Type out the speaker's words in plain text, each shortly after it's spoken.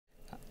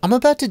I'm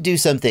about to do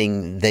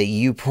something that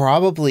you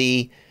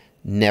probably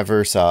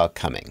never saw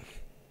coming.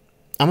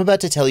 I'm about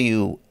to tell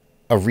you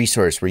a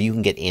resource where you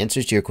can get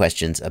answers to your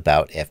questions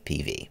about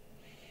FPV.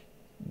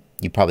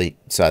 You probably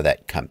saw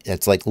that come.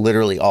 That's like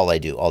literally all I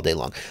do all day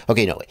long.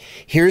 Okay, no way.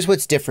 Here's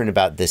what's different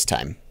about this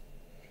time.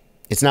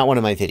 It's not one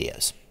of my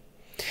videos.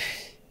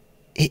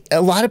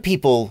 A lot of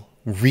people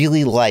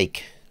really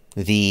like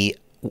the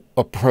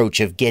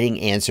approach of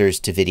getting answers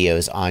to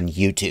videos on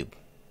YouTube.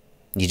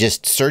 You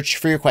just search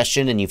for your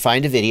question and you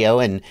find a video,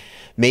 and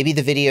maybe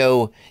the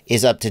video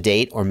is up to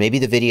date, or maybe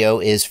the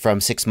video is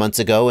from 6 months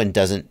ago and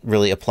doesn't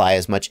really apply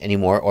as much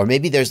anymore. Or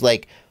maybe there's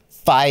like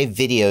 5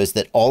 videos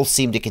that all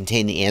seem to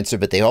contain the answer,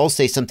 but they all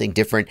say something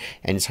different,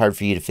 and it's hard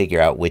for you to figure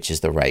out which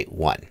is the right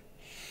one.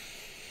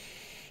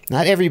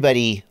 Not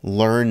everybody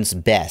learns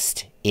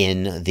best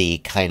in the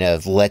kind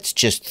of let's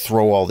just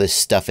throw all this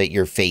stuff at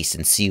your face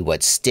and see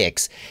what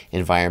sticks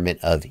environment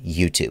of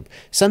YouTube.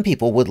 Some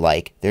people would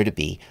like there to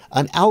be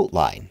an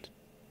outline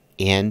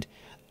and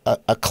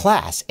a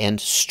class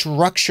and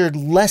structured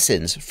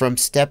lessons from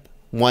step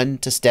 1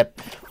 to step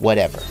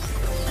whatever.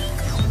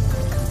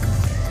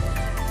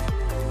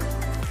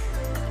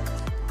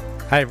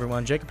 Hi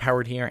everyone, Jacob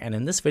Howard here, and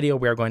in this video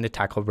we are going to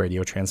tackle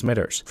radio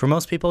transmitters. For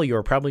most people, you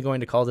are probably going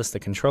to call this the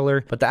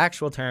controller, but the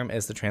actual term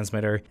is the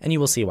transmitter, and you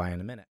will see why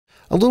in a minute.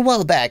 A little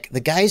while back,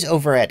 the guys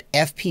over at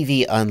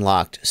FPV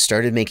Unlocked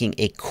started making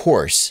a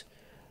course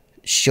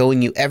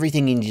showing you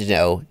everything you need to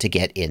know to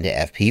get into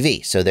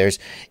FPV. So there's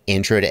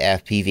intro to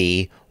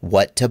FPV,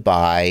 what to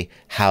buy,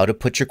 how to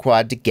put your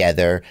quad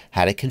together,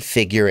 how to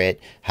configure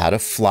it, how to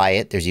fly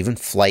it. There's even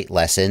flight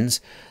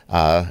lessons,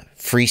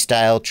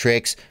 freestyle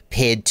tricks,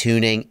 PID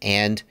tuning,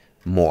 and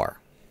more.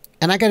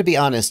 And I got to be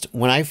honest,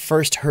 when I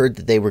first heard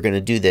that they were going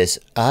to do this,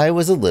 I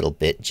was a little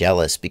bit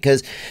jealous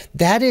because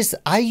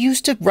I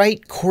used to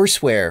write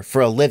courseware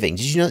for a living.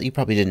 Did you know? You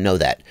probably didn't know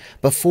that.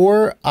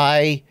 Before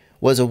I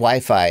was a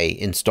Wi-Fi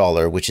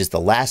installer, which is the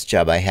last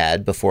job I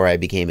had before I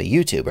became a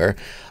YouTuber,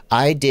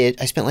 I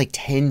spent like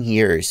 10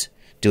 years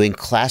doing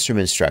classroom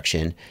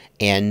instruction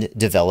and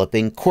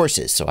developing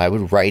courses. So I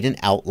would write an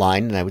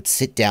outline and I would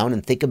sit down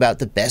and think about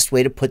the best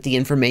way to put the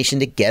information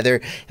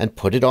together and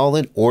put it all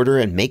in order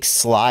and make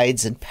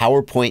slides and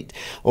PowerPoint.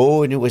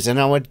 And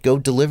I would go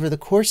deliver the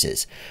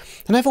courses.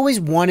 And I've always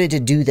wanted to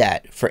do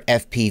that for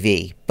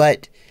FPV,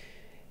 but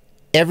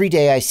every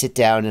day I sit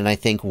down and I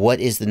think, what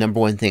is the number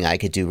one thing I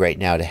could do right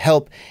now to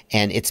help?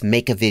 And it's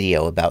make a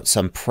video about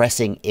some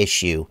pressing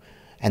issue,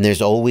 and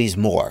there's always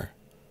more.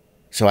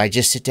 So I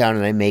just sit down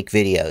and I make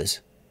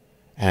videos,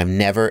 and I've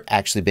never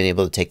actually been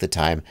able to take the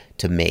time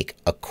to make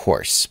a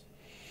course.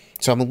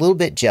 So I'm a little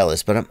bit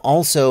jealous, but I'm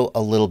also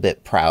a little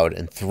bit proud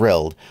and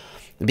thrilled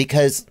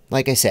because,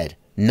 like I said,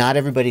 not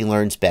everybody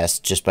learns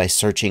best just by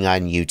searching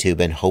on YouTube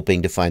and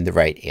hoping to find the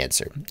right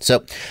answer.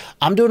 So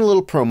I'm doing a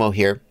little promo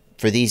here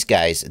for these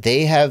guys.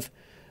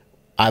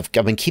 I've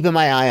been keeping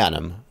my eye on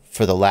them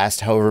for the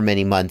last however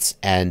many months,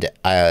 and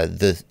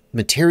the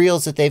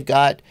materials that they've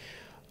got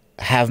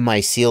have my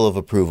seal of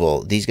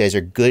approval. These guys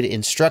are good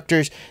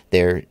instructors.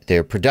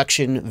 Their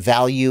production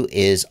value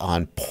is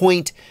on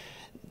point.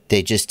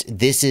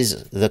 This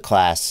is the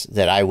class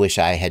that I wish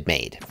I had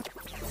made.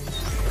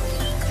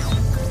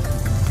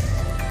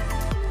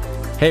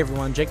 Hey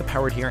everyone, Jacob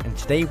Howard here, and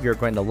today we are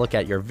going to look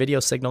at your video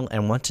signal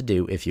and what to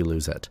do if you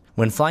lose it.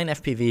 When flying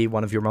FPV,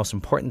 one of your most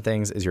important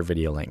things is your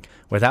video link.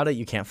 Without it,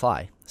 you can't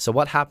fly. So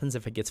what happens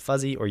if it gets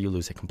fuzzy or you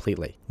lose it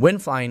completely? When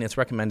flying, it's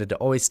recommended to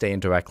always stay in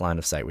direct line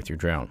of sight with your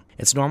drone.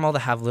 It's normal to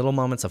have little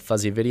moments of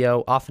fuzzy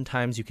video.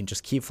 Oftentimes you can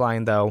just keep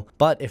flying though,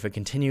 but if it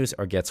continues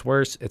or gets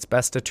worse, it's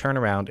best to turn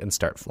around and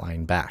start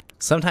flying back.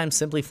 Sometimes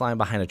simply flying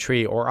behind a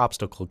tree or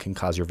obstacle can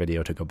cause your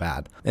video to go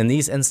bad. In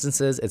these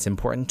instances, it's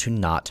important to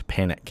not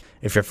panic.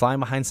 If you're flying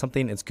behind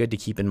something, it's good to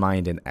keep in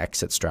mind an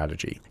exit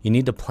strategy. You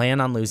need to plan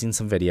on losing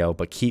some video,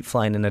 but keep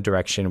flying in a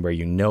direction where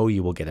you know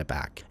you will get it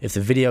back. If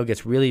the video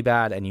gets really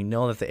bad and you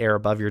know that the air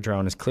above your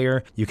drone is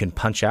clear, you can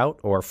punch out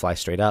or fly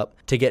straight up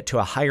to get to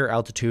a higher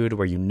altitude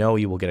where you know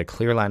you will get a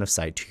clear line of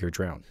sight to your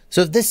drone.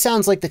 So if this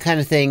sounds like the kind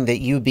of thing that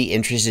you'd be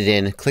interested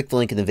in, click the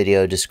link in the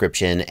video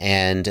description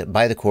and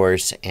buy the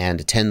course and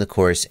attend the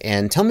course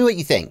and tell me what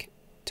you think.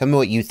 Tell me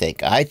what you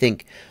think. I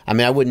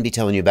wouldn't be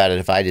telling you about it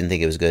if I didn't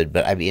think it was good,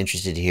 but I'd be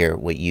interested to hear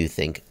what you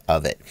think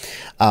of it.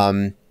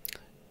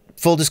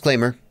 Full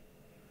disclaimer,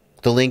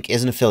 the link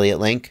is an affiliate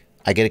link.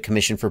 I get a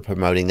commission for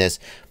promoting this,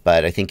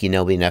 but I think you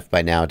know me enough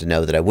by now to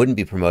know that I wouldn't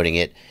be promoting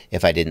it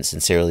if I didn't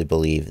sincerely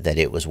believe that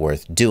it was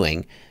worth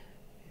doing.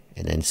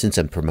 And then since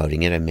I'm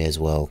promoting it, I may as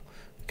well,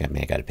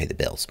 I got to pay the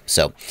bills.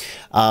 So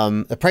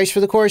the price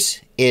for the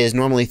course is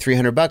normally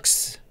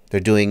 $300. They're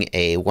doing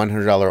a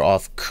 $100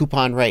 off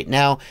coupon right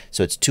now,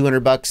 so it's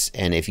 $200.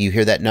 And if you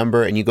hear that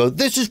number and you go,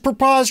 "This is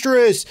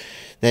preposterous,"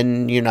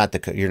 then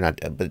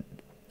but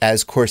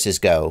as courses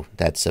go,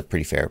 that's a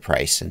pretty fair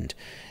price. And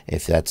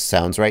if that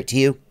sounds right to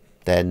you,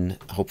 then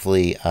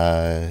hopefully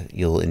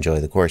you'll enjoy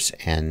the course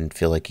and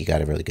feel like you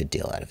got a really good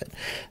deal out of it.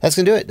 That's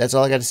going to do it. That's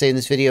all I got to say in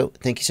this video.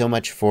 Thank you so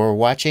much for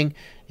watching,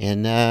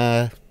 and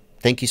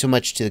thank you so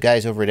much to the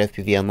guys over at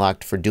FPV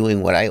Unlocked for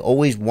doing what I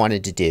always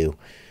wanted to do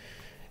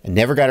and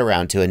never got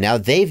around to. And now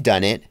they've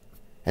done it,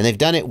 and they've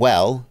done it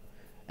well.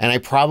 And I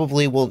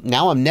probably will.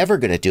 Now I'm never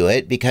going to do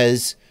it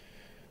because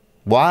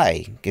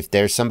why? If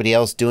there's somebody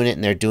else doing it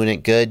and they're doing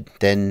it good,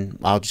 then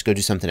I'll just go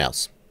do something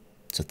else.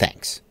 So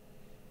thanks.